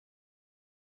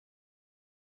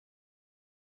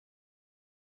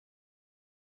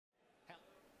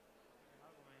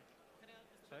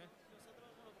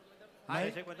Hi.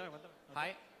 Cuéntame.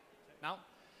 Hi. Now.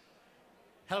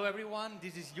 Hello, everyone.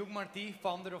 This is Lluc Martí,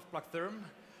 founder of Plactherm.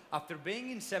 After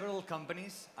being in several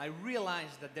companies, I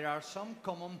realized that there are some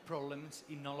common problems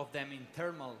in all of them in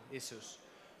thermal issues.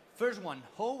 First one,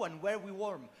 how and where we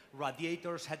warm.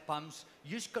 Radiators, heat pumps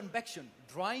use convection,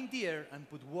 drying the air and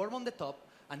put warm on the top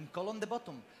and cold on the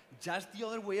bottom. Just the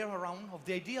other way around of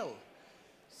the ideal.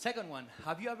 Second one,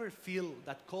 have you ever feel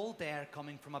that cold air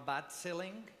coming from a bad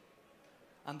ceiling?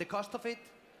 And the cost of it?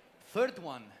 Third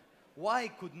one, why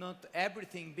could not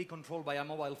everything be controlled by a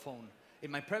mobile phone?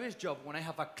 In my previous job, when I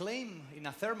have a claim in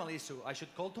a thermal issue, I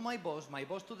should call to my boss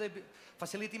to the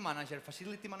facility manager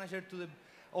to the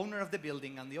owner of the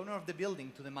building, and the owner of the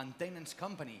building to the maintenance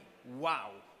company. Wow.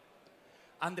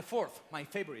 And the fourth, my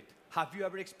favorite, have you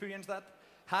ever experienced that?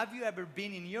 Have you ever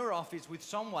been in your office with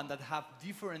someone that have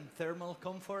different thermal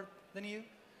comfort than you?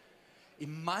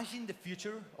 Imagine the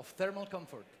future of thermal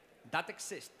comfort. That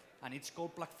exists, and it's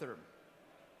called Plactherm.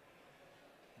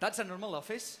 That's a normal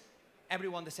office,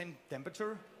 everyone the same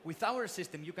temperature. With our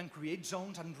system, you can create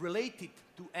zones and relate it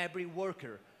to every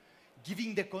worker,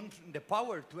 giving the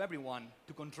power to everyone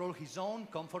to control his own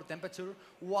comfort temperature,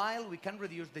 while we can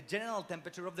reduce the general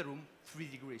temperature of the room 3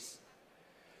 degrees.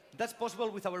 That's possible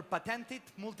with our patented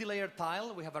multi-layer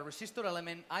tile. We have a resistor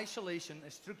element isolation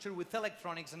structure with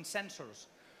electronics and sensors,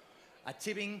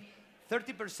 achieving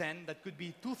 30%, that could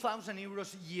be 2,000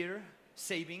 euros a year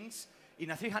savings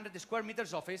in a 300 square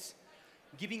meters office,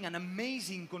 giving an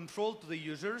amazing control to the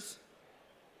users.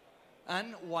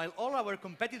 And while all our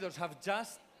competitors have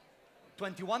just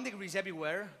 21 degrees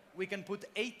everywhere, we can put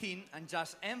 18 and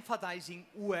just emphasizing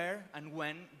where and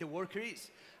when the worker is.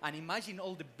 And imagine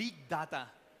all the big data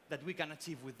that we can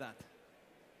achieve with that.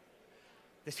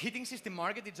 This heating system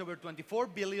market is over 24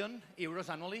 billion euros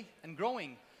annually and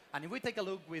growing. And if we take a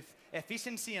look with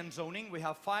efficiency and zoning, we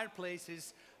have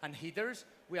fireplaces and heaters,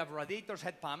 we have radiators,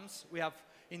 heat pumps, we have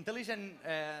intelligent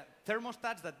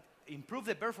thermostats that improve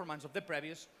the performance of the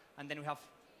previous, and then we have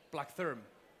Plactherm.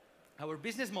 Our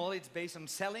business model is based on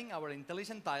selling our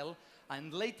intelligent tile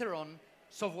and later on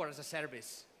software as a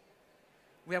service.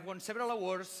 We have won several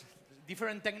awards,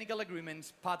 different technical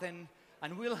agreements, patent,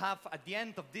 and we'll have at the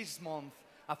end of this month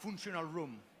a functional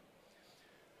room.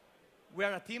 We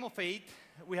are a team of 8.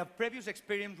 We have previous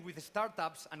experience with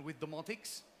startups and with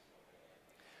domotics.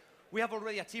 We have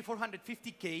already achieved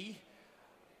 450K,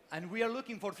 and we are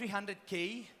looking for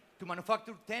 300K to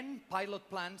manufacture 10 pilot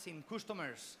plants in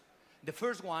customers. The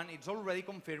first one is already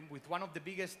confirmed with one of the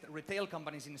biggest retail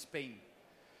companies in Spain.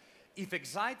 If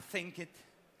Excite think it,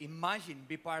 imagine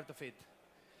be part of it.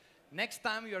 Next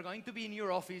time you are going to be in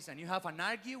your office and you have an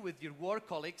argue with your work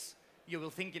colleagues, you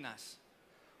will think in us.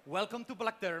 Welcome to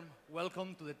Plactherm.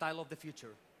 Welcome to the tile of the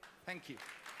future. Thank you.